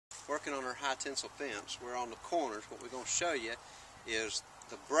working on our high tensile fence. We're on the corners. What we're going to show you is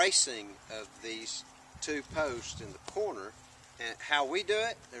the bracing of these two posts in the corner, and how we do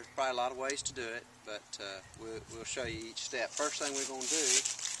it. There's probably a lot of ways to do it, but we'll show you each step. First thing we're going to do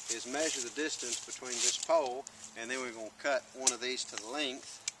is measure the distance between this pole, and then we're going to cut one of these to the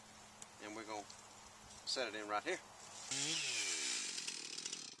length, and we're going to set it in right here.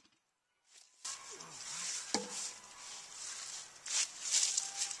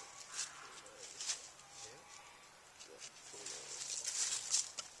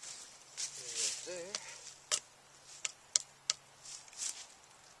 There.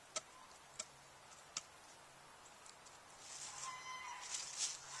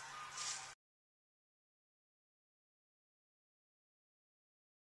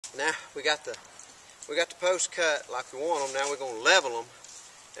 Now we got the posts cut like we want them. Now we're going to level them,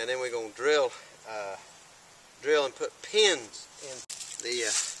 and then we're going to drill and put pins in. The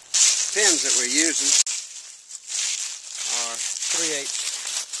pins that we're using are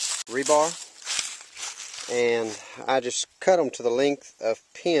 3/8 rebar, and I just cut them to the length of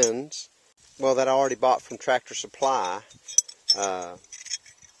pins, well, that I already bought from Tractor Supply.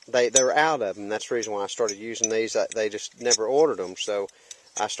 They were out of them. That's the reason why I started using these. They just never ordered them, so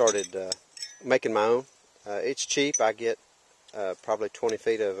I started making my own. It's cheap. I get probably 20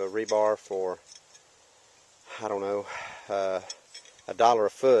 feet of rebar for, I don't know, $1 a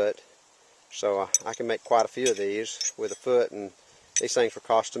foot. So I can make quite a few of these with a foot, and these things were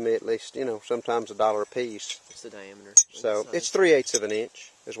costing me at least, you know, sometimes $1 a piece. What's the diameter? So it's 3/8 of an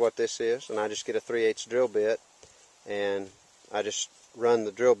inch is what this is, and I just get a 3/8 drill bit, and I just run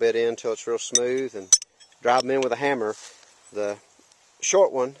the drill bit in until it's real smooth and drive them in with a hammer. The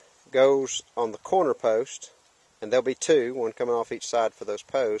short one goes on the corner post, and there'll be two, one coming off each side for those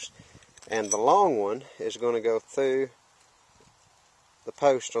posts, and the long one is going to go through the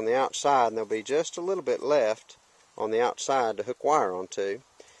post on the outside, and there'll be just a little bit left on the outside to hook wire onto.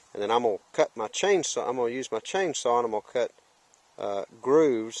 And then I'm going to cut my chainsaw. I'm going to use my chainsaw, and I'm going to cut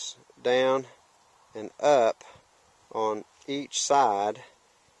grooves down and up on each side,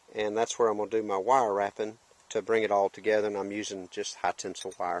 and that's where I'm going to do my wire wrapping to bring it all together, and I'm using just high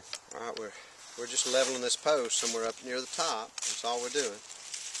tensile wire. Alright, we're just leveling this post somewhere up near the top. That's all we're doing.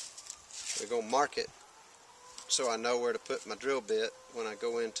 We're going to mark it so I know where to put my drill bit when I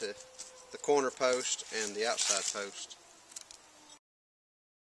go into the corner post and the outside post.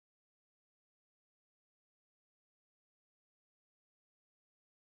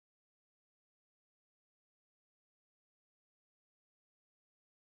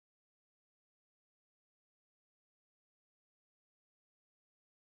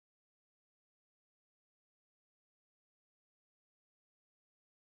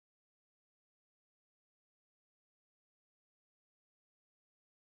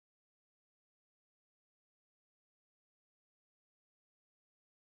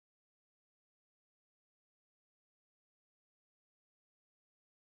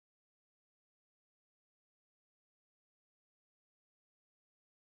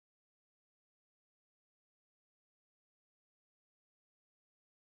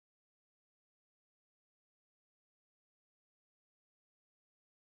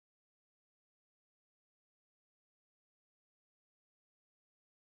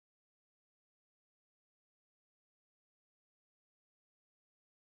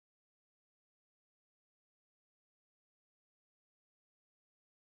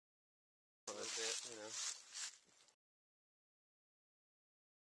 A little bit, you know.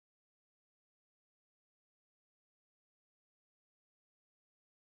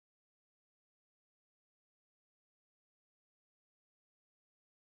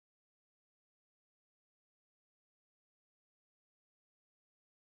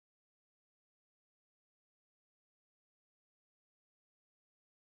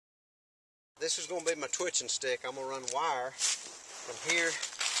 This is going to be my twitching stick. I'm going to run wire from here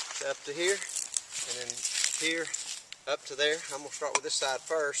to up to here, and then here up to there. I'm going to start with this side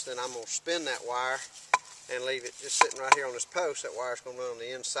first, then I'm going to spin that wire and leave it just sitting right here on this post. That wire's going to run on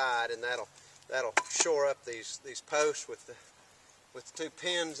the inside, and that'll shore up these posts with the two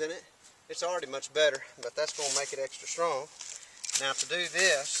pins in it. It's already much better, but that's going to make it extra strong. Now to do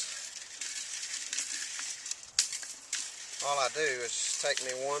this, all I do is take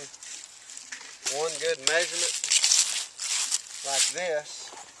me one good measurement like this.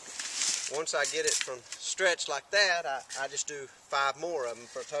 Once I get it from stretched like that, I just do 5 more of them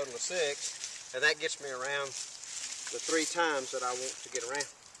for a total of 6, and that gets me around the 3 times that I want to get around.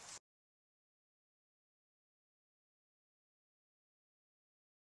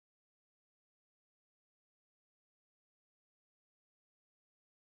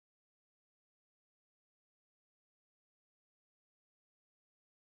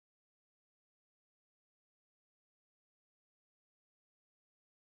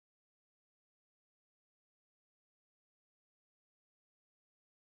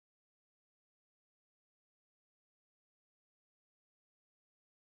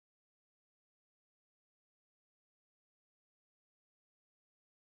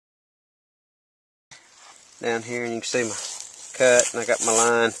 down here, and you can see my cut, and I got my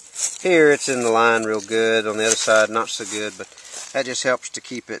line. Here it's in the line real good, on the other side not so good, but that just helps to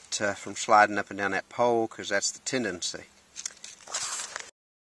keep it from sliding up and down that pole, because that's the tendency.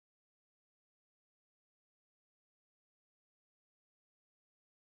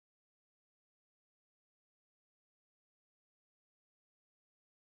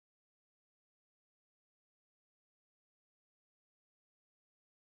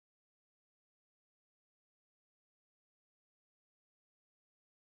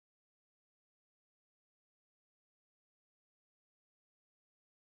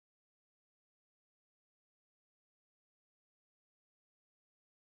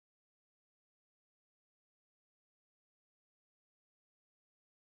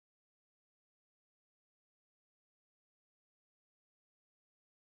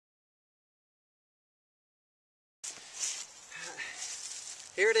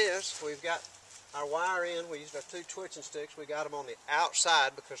 Here it is. We've got our wire in. We used our 2 twitching sticks. We got them on the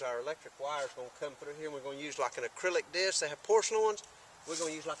outside because our electric wire is going to come through here. And we're going to use like an acrylic disc. They have porcelain ones. We're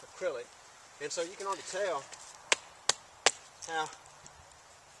going to use like acrylic. And so you can already tell how,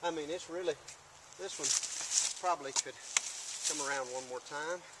 I mean, it's really, this one probably could come around one more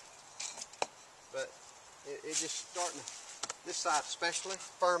time. But it's just starting to, this side especially,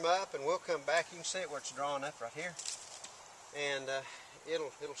 firm up. And we'll come back. You can see it where it's drawn up right here. And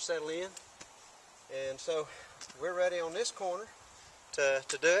it'll settle in, and so we're ready on this corner to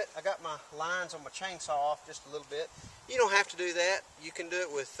do it. I got my lines on my chainsaw off just a little bit. You don't have to do that. You can do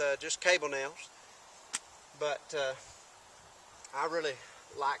it with just cable nails, but I really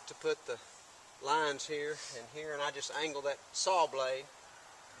like to put the lines here and here, and I just angle that saw blade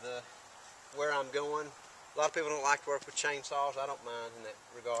where I'm going. A lot of people don't like to work with chainsaws. I don't mind in that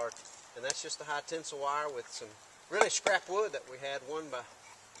regard, and that's just the high tensile wire with some really scrap wood that we had, one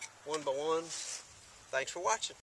by one. Thanks for watching.